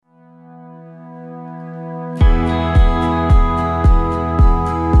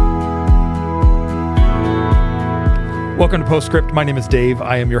Welcome to Postscript. My name is Dave.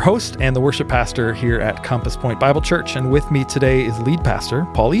 I am your host and the worship pastor here at Compass Point Bible Church. And with me today is lead pastor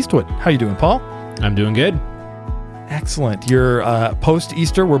Paul Eastwood. How you doing, Paul? I'm doing good. Excellent. You're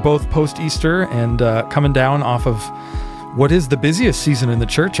post-Easter. We're both post-Easter and coming down off of what is the busiest season in the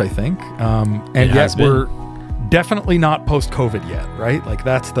church, I think. And yet we're definitely not post-COVID yet, right? Like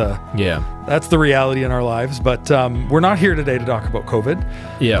that's the reality in our lives. But we're not here today to talk about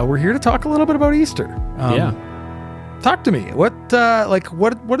COVID. Yeah. We're here to talk a little bit about Easter. Talk to me. What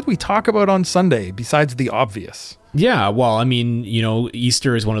did we talk about on Sunday besides the obvious? Yeah, well, I mean,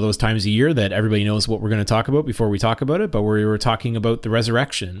 Easter is one of those times a year that everybody knows what we're going to talk about before we talk about it, but we were talking about the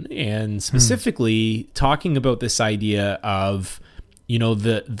resurrection and specifically talking about this idea of,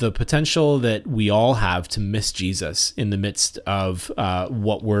 the potential that we all have to miss Jesus in the midst of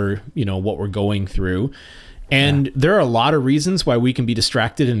what we're going through. And there are a lot of reasons why we can be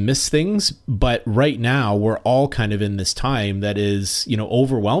distracted and miss things, but right now we're all kind of in this time that is,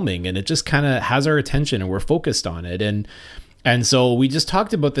 overwhelming, and it just kind of has our attention and we're focused on it. And so we just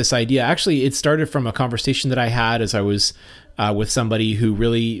talked about this idea. Actually, it started from a conversation that I had as I was with somebody who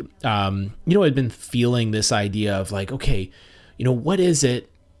really, had been feeling this idea of like, okay, what is it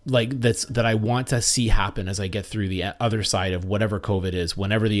like that I want to see happen as I get through the other side of whatever COVID is,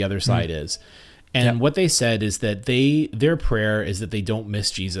 whenever the other side is. And what they said is that their prayer is that they don't miss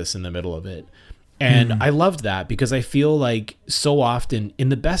Jesus in the middle of it. And I loved that because I feel like so often in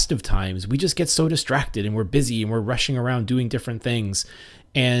the best of times, we just get so distracted and we're busy and we're rushing around doing different things.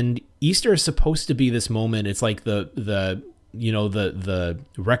 And Easter is supposed to be this moment. It's like the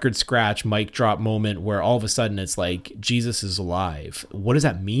record scratch, mic drop moment where all of a sudden it's like, Jesus is alive. What does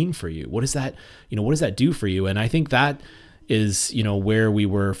that mean for you? What does that do for you? And I think that is, where we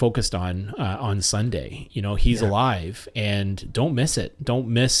were focused on Sunday. He's alive, and don't miss it. Don't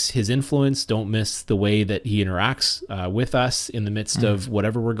miss his influence. Don't miss the way that he interacts with us in the midst of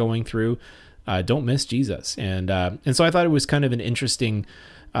whatever we're going through. Don't miss Jesus. And so I thought it was kind of an interesting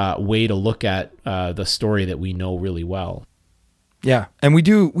way to look at the story that we know really well. Yeah. And we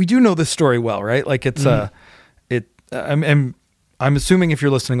do know this story well, right? Like it's I'm assuming if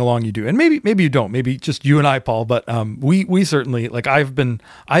you're listening along, you do, and maybe you don't. Maybe just you and I, Paul. But we certainly, like I've been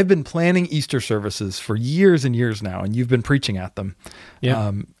planning Easter services for years and years now, and you've been preaching at them.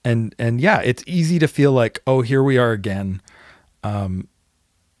 Yeah. And it's easy to feel like, oh, here we are again, and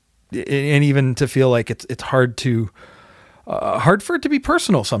even to feel like it's hard for it to be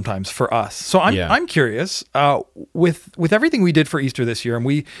personal sometimes for us. So I'm curious with everything we did for Easter this year, and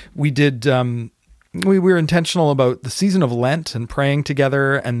we did. We were intentional about the season of Lent and praying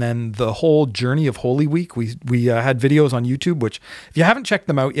together, and then the whole journey of Holy Week. We had videos on YouTube, which if you haven't checked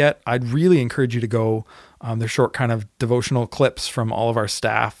them out yet, I'd really encourage you to go. They're short kind of devotional clips from all of our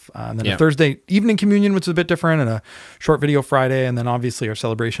staff. And then a Thursday evening communion, which is a bit different, and a short video Friday, and then obviously our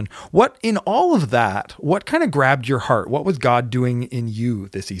celebration. What in all of that, what kind of grabbed your heart? What was God doing in you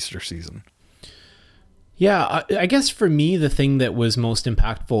this Easter season? Yeah, I guess for me, the thing that was most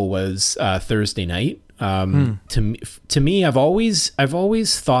impactful was Thursday night. To me, I've always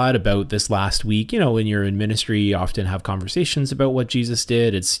thought about this last week. When you're in ministry, you often have conversations about what Jesus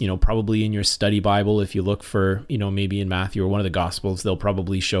did. It's, probably in your study Bible. If you look for, maybe in Matthew or one of the Gospels, they'll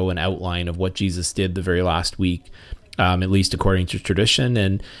probably show an outline of what Jesus did the very last week, at least according to tradition.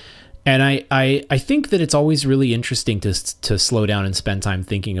 And I think that it's always really interesting to slow down and spend time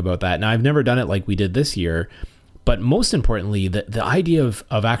thinking about that. Now, I've never done it like we did this year, but most importantly, the idea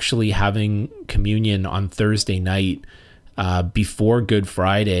of actually having communion on Thursday night before Good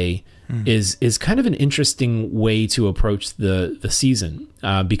Friday is kind of an interesting way to approach the season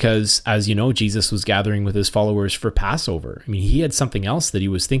because, as you know, Jesus was gathering with his followers for Passover. I mean, he had something else that he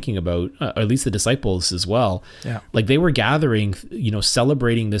was thinking about, or at least the disciples as well. Yeah. Like they were gathering,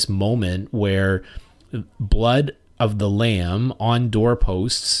 celebrating this moment where blood of the Lamb on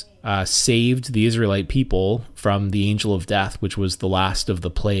doorposts saved the Israelite people from the angel of death, which was the last of the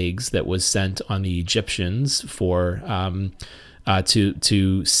plagues that was sent on the Egyptians for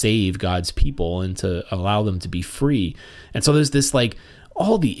to save God's people and to allow them to be free. And so there's this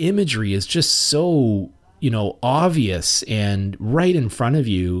all the imagery is just so, obvious and right in front of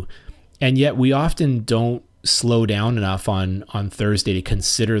you. And yet we often don't slow down enough on Thursday to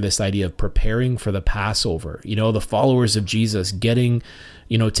consider this idea of preparing for the Passover. The followers of Jesus getting,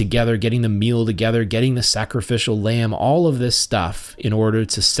 together, getting the meal together, getting the sacrificial lamb, all of this stuff in order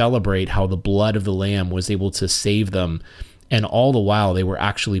to celebrate how the blood of the lamb was able to save them. And all the while they were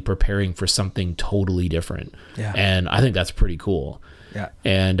actually preparing for something totally different. Yeah. And I think that's pretty cool. Yeah.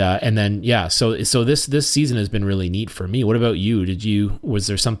 And then, so this season has been really neat for me. What about you? Was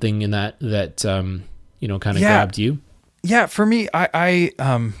there something in that kind of grabbed you? Yeah, for me, I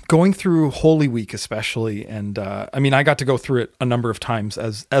going through Holy Week especially, and I mean, I got to go through it a number of times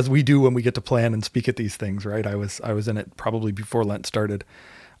as we do when we get to plan and speak at these things, right? I was in it probably before Lent started,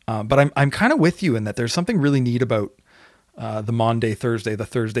 but I'm kind of with you in that there's something really neat about the Maundy Thursday, the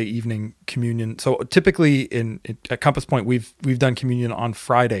Thursday evening communion. So typically at Compass Point, we've done communion on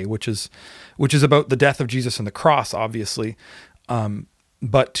Friday, which is about the death of Jesus and the cross, obviously,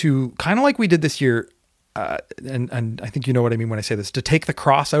 but to kind of like we did this year. And I think you know what I mean when I say this, to take the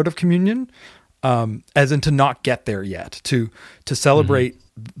cross out of communion, as in to not get there yet, to celebrate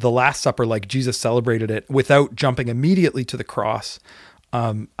the Last Supper like Jesus celebrated it without jumping immediately to the cross.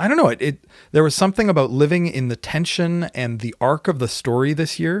 I don't know, there was something about living in the tension and the arc of the story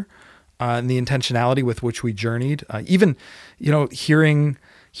this year, and the intentionality with which we journeyed. Even, hearing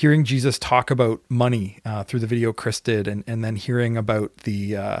Jesus talk about money through the video Chris did, and then hearing about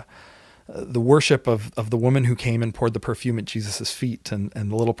the worship of the woman who came and poured the perfume at Jesus's feet, and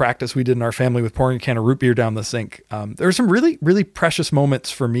the little practice we did in our family with pouring a can of root beer down the sink. There were some really, really precious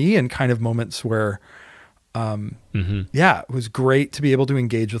moments for me, and kind of moments where, it was great to be able to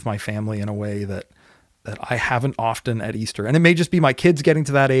engage with my family in a way that I haven't often at Easter. And it may just be my kids getting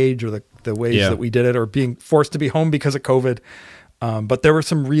to that age, or the ways that we did it, or being forced to be home because of COVID. But there were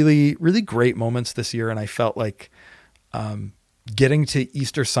some really, really great moments this year, and I felt like, getting to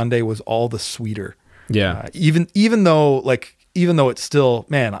Easter Sunday was all the sweeter. Yeah. Even though it's still,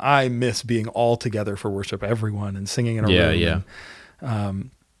 man, I miss being all together for worship, everyone, and singing in a room. Yeah.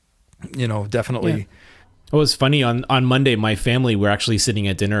 And, definitely. Yeah. It was funny on Monday, my family were actually sitting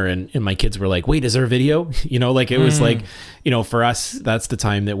at dinner, and my kids were like, wait, is there a video? It was like, for us, that's the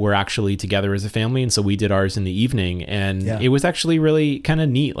time that we're actually together as a family. And so we did ours in the evening, and it was actually really kind of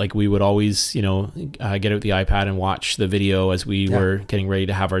neat. Like, we would always, get out the iPad and watch the video as we were getting ready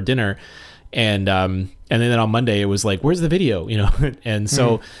to have our dinner. And then on Monday it was like, where's the video? And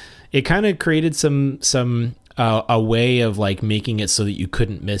so it kind of created some a way of like making it so that you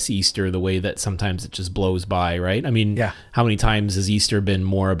couldn't miss Easter the way that sometimes it just blows by, right? I mean, how many times has Easter been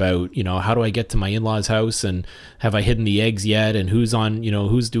more about, how do I get to my in-laws' house, and have I hidden the eggs yet, and who's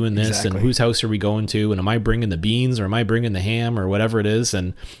doing this, and whose house are we going to, and am I bringing the beans, or am I bringing the ham, or whatever it is.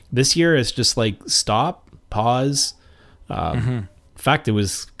 And this year it's just like stop, pause. In fact, it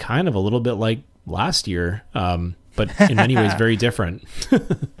was kind of a little bit like last year, but in many ways very different.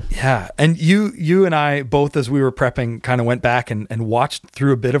 Yeah. And you and I both, as we were prepping, kind of went back and watched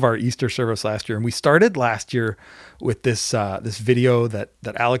through a bit of our Easter service last year. And we started last year with this video that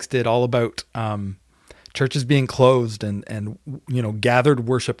Alex did all about churches being closed and gathered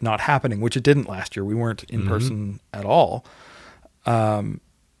worship not happening, which it didn't last year. We weren't in person at all. And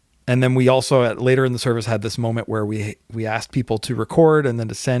then we also later in the service had this moment where we asked people to record and then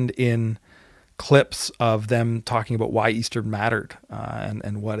to send in clips of them talking about why Easter mattered,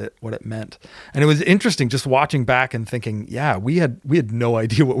 and what it meant. And it was interesting just watching back and thinking, we had no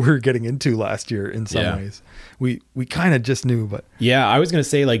idea what we were getting into last year in some ways. We kind of just knew, but I was going to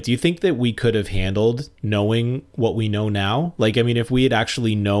say, like, do you think that we could have handled knowing what we know now? Like, I mean, if we had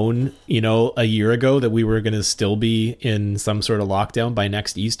actually known, a year ago that we were going to still be in some sort of lockdown by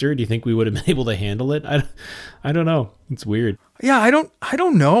next Easter, do you think we would have been able to handle it? I don't know. It's weird. Yeah, I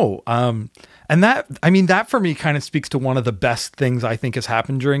don't know. And that for me kind of speaks to one of the best things I think has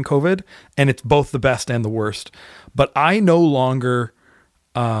happened during COVID, and it's both the best and the worst. But I no longer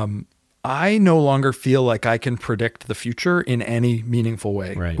feel like I can predict the future in any meaningful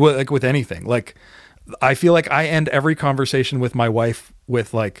way. Right. Like with anything. Like, I feel like I end every conversation with my wife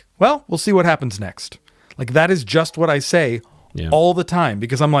with like, well, we'll see what happens next. Like, that is just what I say all the time,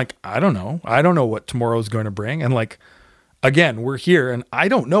 because I'm like, I don't know what tomorrow's going to bring. And like, again, we're here and I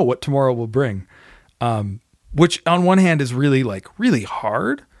don't know what tomorrow will bring. Which on one hand is really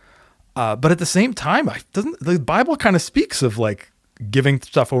hard. But at the same time, the Bible kind of speaks of like giving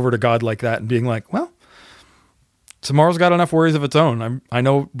stuff over to God like that and being like, well, tomorrow's got enough worries of its own. I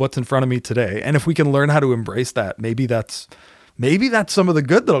know what's in front of me today. And if we can learn how to embrace that, maybe that's some of the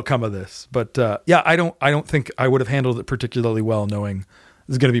good that'll come of this. But I don't think I would have handled it particularly well knowing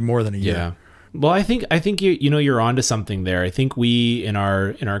this is going to be more than a year. Yeah. Well, I think you're onto something there. I think we in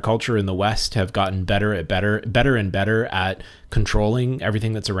our culture in the West have gotten better and better at controlling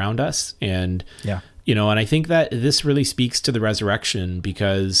everything that's around us. And and I think that this really speaks to the resurrection,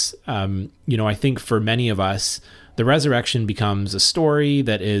 because I think for many of us, the resurrection becomes a story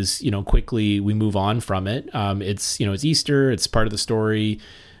that is, quickly we move on from it. It's Easter, it's part of the story,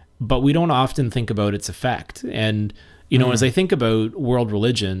 but we don't often think about its effect. And as I think about world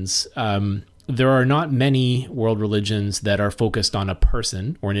religions, there are not many world religions that are focused on a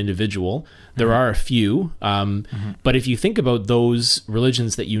person or an individual. There are a few, but if you think about those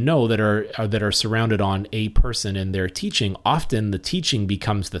religions that that are surrounded on a person and their teaching, often the teaching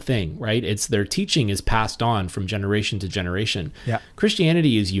becomes the thing, right? It's their teaching is passed on from generation to generation. Yeah.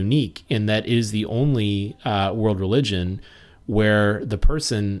 Christianity is unique in that it is the only world religion where the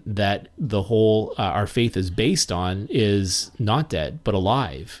person that the whole our faith is based on is not dead but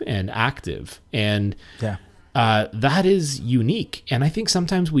alive and active, and that is unique. And I think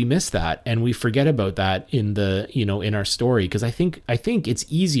sometimes we miss that and we forget about that in the in our story, because I think it's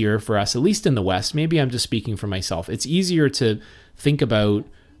easier for us, at least in the West, maybe I'm just speaking for myself, it's easier to think about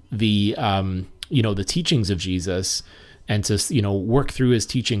the the teachings of Jesus and to work through his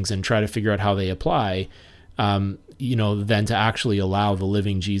teachings and try to figure out how they apply, than to actually allow the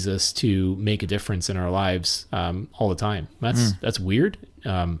living Jesus to make a difference in our lives all the time. That's weird,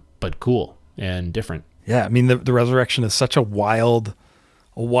 but cool and different. Yeah, I mean the resurrection is such a wild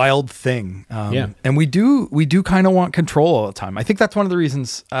thing, and we do kind of want control all the time. I think that's one of the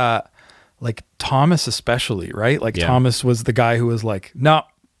reasons, like Thomas especially, right? Like Thomas was the guy who was like, "No,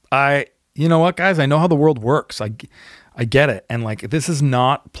 you know what, guys? I know how the world works. I get it, and like this is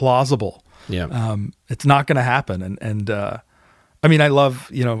not plausible." Yeah. It's not going to happen. And I mean, I love,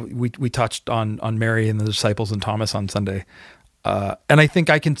 we touched on Mary and the disciples and Thomas on Sunday. And I think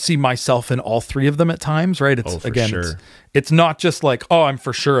I can see myself in all three of them at times, right? It's sure. It's not just like, oh, I'm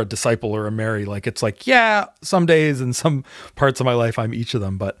for sure a disciple or a Mary. Like, it's like, yeah, some days and some parts of my life, I'm each of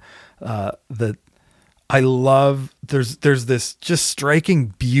them. But I love, there's this just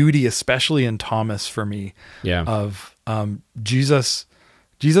striking beauty, especially in Thomas for me, of Jesus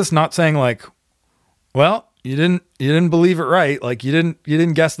not saying like, well, you didn't believe it right. Like you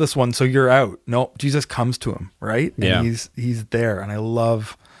didn't guess this one, so you're out. No, Jesus comes to him, right? And he's there. And I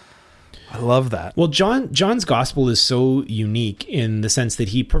love that. Well, John's gospel is so unique in the sense that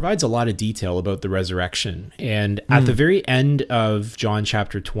he provides a lot of detail about the resurrection. And at the very end of John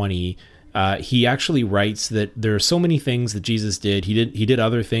chapter 20, he actually writes that there are so many things that Jesus did. He did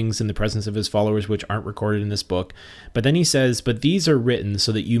other things in the presence of his followers, which aren't recorded in this book. But then he says, but these are written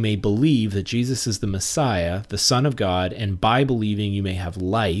so that you may believe that Jesus is the Messiah, the Son of God, and by believing you may have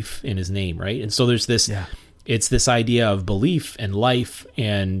life in his name, right? And so there's this, it's this idea of belief and life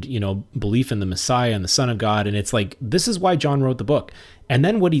and, belief in the Messiah and the Son of God. And it's like, this is why John wrote the book. And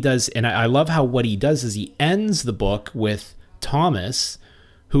then what he does, and I love how what he does is he ends the book with Thomas,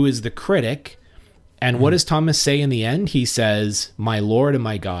 who is the critic. And what does Thomas say in the end? He says, my Lord and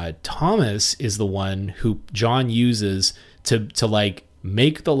my God. Thomas is the one who John uses to like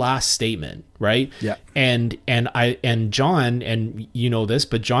make the last statement, right? Yeah. And John, and you know this,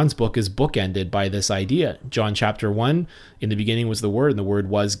 but John's book is bookended by this idea. John chapter 1, in the beginning was the Word, and the Word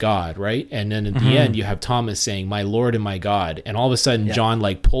was God, right? And then at the end, you have Thomas saying, my Lord and my God. And all of a sudden, John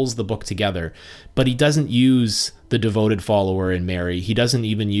like pulls the book together, but he doesn't use the devoted follower in Mary. He doesn't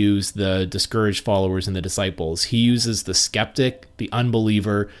even use the discouraged followers and the disciples. He uses the skeptic, the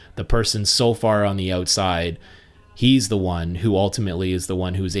unbeliever, the person so far on the outside. He's the one who ultimately is the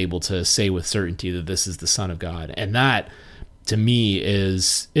one who is able to say with certainty that this is the Son of God. And that, to me,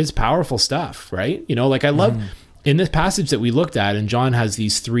 is powerful stuff, right? Like I love in this passage that we looked at, and John has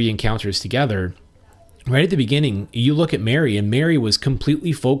these three encounters together. Right at the beginning, you look at Mary, and Mary was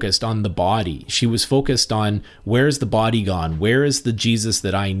completely focused on the body. She was focused on, where's the body gone? Where is the Jesus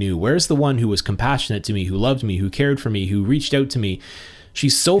that I knew? Where's the one who was compassionate to me, who loved me, who cared for me, who reached out to me?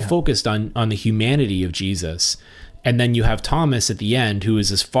 She's so focused on the humanity of Jesus. And then you have Thomas at the end, who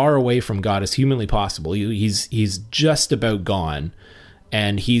is as far away from God as humanly possible. He's just about gone,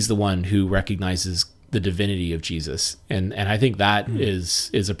 and he's the one who recognizes the divinity of Jesus. And I think that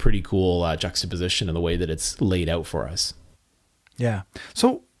is a pretty cool juxtaposition in the way that it's laid out for us. Yeah.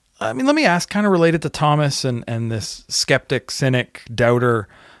 So, I mean, let me ask, kind of related to Thomas and this skeptic, cynic, doubter,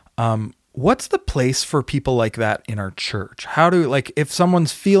 what's the place for people like that in our church? How do, like, if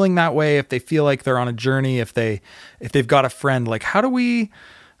someone's feeling that way, if they feel like they're on a journey, if they've got a friend, like, how do we,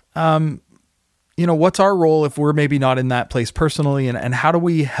 what's our role if we're maybe not in that place personally, and how do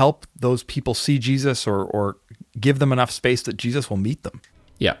we help those people see Jesus or give them enough space that Jesus will meet them?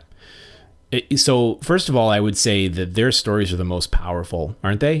 Yeah. So first of all, I would say that their stories are the most powerful,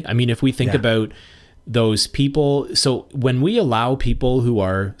 aren't they? I mean, if we think about those people, so when we allow people who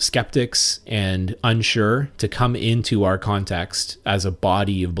are skeptics and unsure to come into our context as a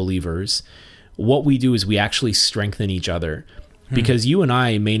body of believers, what we do is we actually strengthen each other. Because you and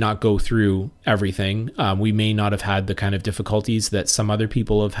I may not go through everything. We may not have had the kind of difficulties that some other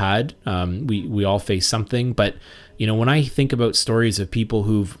people have had. We all face something, but when I think about stories of people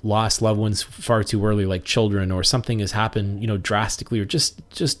who've lost loved ones far too early, like children, or something has happened, drastically or just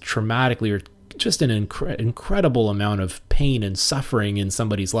traumatically, or just an incredible amount of pain and suffering in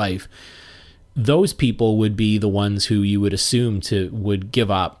somebody's life, those people would be the ones who you would assume would give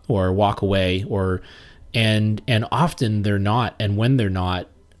up or walk away, and often they're not. And when they're not,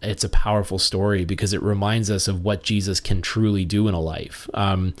 it's a powerful story because it reminds us of what Jesus can truly do in a life.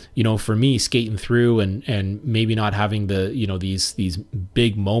 For me, skating through and maybe not having the, these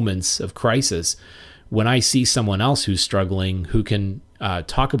big moments of crisis, when I see someone else who's struggling, who can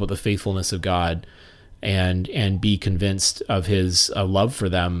talk about the faithfulness of God and be convinced of his love for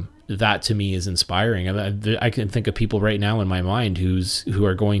them, that to me is inspiring. I can think of people right now in my mind who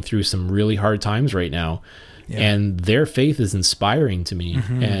are going through some really hard times right now. Yeah. And their faith is inspiring to me,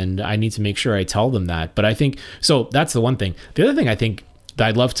 and I need to make sure I tell them that. But I think, so that's the one thing. The other thing I think that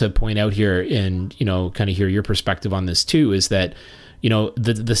I'd love to point out here and, kind of hear your perspective on this too, is that,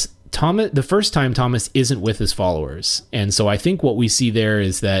 the first time Thomas isn't with his followers. And so I think what we see there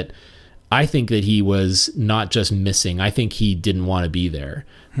is that I think that he was not just missing. I think he didn't want to be there.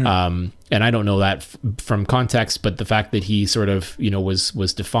 And I don't know that from context, but the fact that he sort of,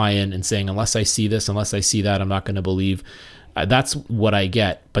 was defiant and saying, unless I see this, unless I see that, I'm not going to believe. That's what I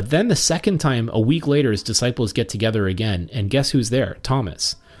get. But then the second time, a week later, his disciples get together again. And guess who's there?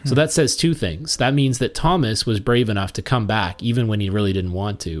 Thomas. So that says two things. That means that Thomas was brave enough to come back, even when he really didn't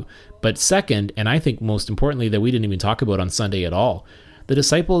want to. But second, and I think most importantly, that we didn't even talk about on Sunday at all, the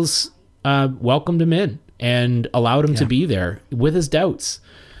disciples welcomed him in and allowed him to be there with his doubts.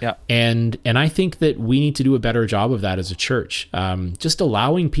 Yeah. And I think that we need to do a better job of that as a church. Just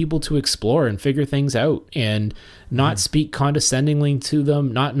allowing people to explore and figure things out and not speak condescendingly to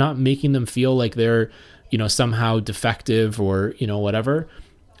them, not making them feel like they're, somehow defective or, whatever.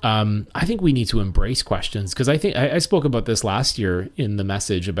 I think we need to embrace questions, because I think I spoke about this last year in the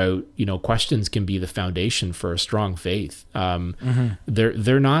message about, questions can be the foundation for a strong faith.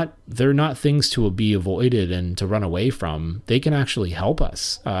 They're not things to be avoided and to run away from. They can actually help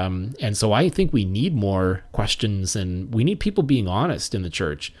us. And so I think we need more questions, and we need people being honest in the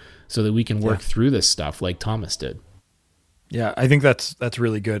church so that we can work through this stuff like Thomas did. Yeah, I think that's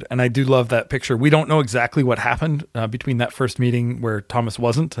really good. And I do love that picture. We don't know exactly what happened between that first meeting where Thomas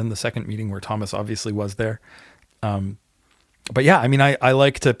wasn't and the second meeting where Thomas obviously was there. But yeah, I mean, I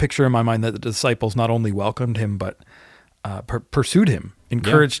like to picture in my mind that the disciples not only welcomed him, but pursued him,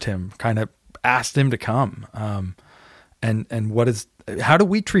 encouraged him, kind of asked him to come. And how do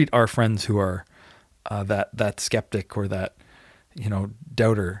we treat our friends who are that skeptic or that,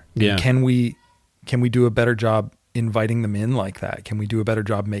 doubter? Yeah. Can we do a better job inviting them in like that? Can we do a better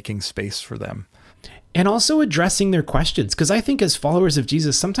job making space for them? And also addressing their questions. Because I think as followers of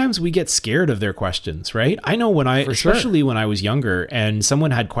Jesus, sometimes we get scared of their questions, right? I know especially when I was younger and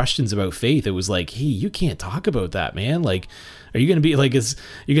someone had questions about faith, it was like, hey, you can't talk about that, man. Like, are you going to be like, you're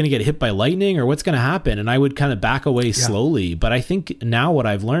going to get hit by lightning or what's going to happen? And I would kind of back away slowly. But I think now what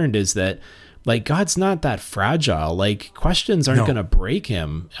I've learned is that, like, God's not that fragile. Like, questions aren't going to break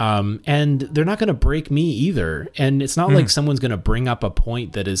him. And they're not going to break me either. And it's not like someone's going to bring up a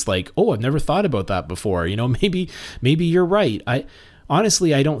point that is like, oh, I've never thought about that before. Maybe you're right.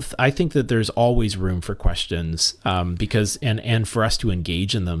 Honestly, I think that there's always room for questions because for us to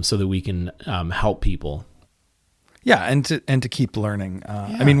engage in them so that we can help people. Yeah. And to keep learning.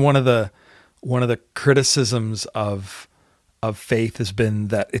 I mean, one of the criticisms of faith has been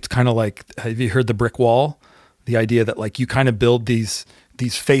that it's kind of like, have you heard the brick wall? The idea that, like, you kind of build these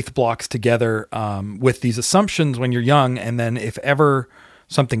faith blocks together with these assumptions when you're young, and then if ever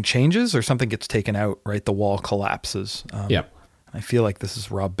something changes or something gets taken out, right, the wall collapses. I feel like this is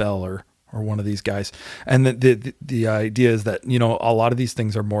Rob Bell or one of these guys. And the idea is that, a lot of these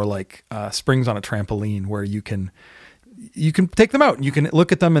things are more like springs on a trampoline, where you can take them out and you can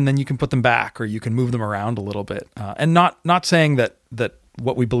look at them and then you can put them back, or you can move them around a little bit. And not saying that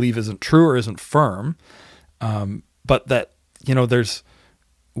what we believe isn't true or isn't firm, but that,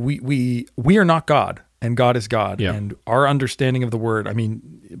 we are not God and God is God. And our understanding of the word, I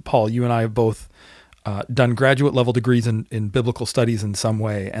mean, Paul, you and I have both done graduate level degrees in biblical studies in some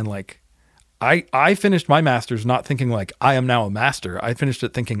way. And like, I finished my master's not thinking like I am now a master. I finished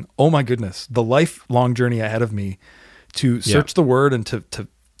it thinking, oh my goodness, the lifelong journey ahead of me to search the word and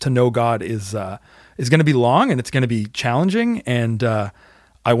to know God is going to be long, and it's going to be challenging, and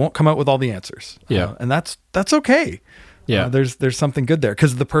I won't come out with all the answers. And that's okay. There's something good there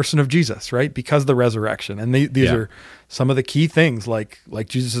because of the person of Jesus, right? Because of the resurrection. And these are some of the key things, like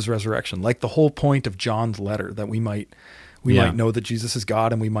Jesus' resurrection, like the whole point of John's letter, that we might know that Jesus is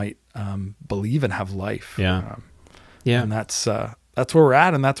God, and we might believe and have life. Yeah. And that's where we're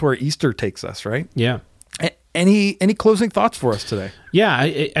at, and that's where Easter takes us, right? Yeah. Any closing thoughts for us today? Yeah.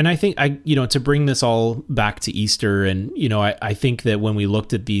 I think to bring this all back to Easter, and, I think that when we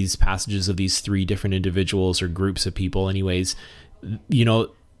looked at these passages of these three different individuals or groups of people anyways,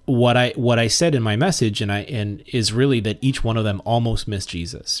 what I said in my message and is really that each one of them almost missed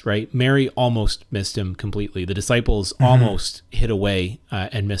Jesus, right? Mary almost missed him completely. The disciples almost hid away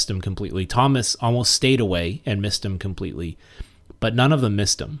and missed him completely. Thomas almost stayed away and missed him completely, but none of them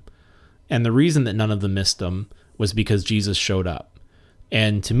missed him. And the reason that none of them missed him was because Jesus showed up.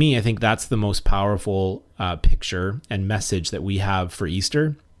 And to me, I think that's the most powerful picture and message that we have for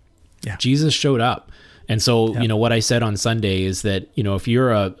Easter. Yeah. Jesus showed up. And so, what I said on Sunday is that, if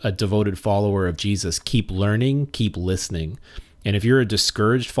you're a devoted follower of Jesus, keep learning, keep listening. And if you're a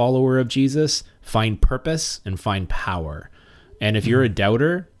discouraged follower of Jesus, find purpose and find power. And if you're a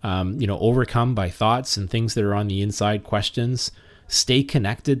doubter, overcome by thoughts and things that are on the inside, questions, stay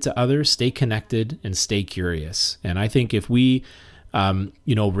connected to others, stay connected, and stay curious. And I think if we,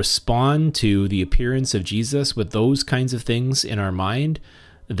 respond to the appearance of Jesus with those kinds of things in our mind,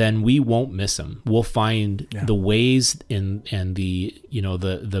 then we won't miss him. We'll find the ways and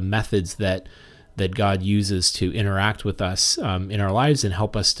the methods that God uses to interact with us in our lives and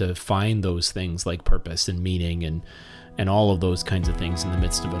help us to find those things like purpose and meaning and all of those kinds of things in the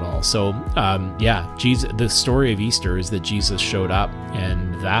midst of it all. So Jesus, the story of Easter is that Jesus showed up,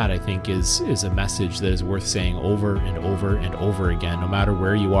 and that I think is a message that is worth saying over and over and over again. No matter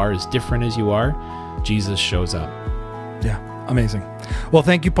where you are, as different as you are, Jesus shows up. Yeah. Amazing. Well,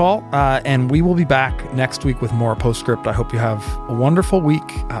 thank you, Paul. And we will be back next week with more Postscript. I hope you have a wonderful week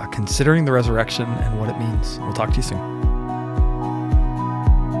considering the resurrection and what it means. We'll talk to you soon.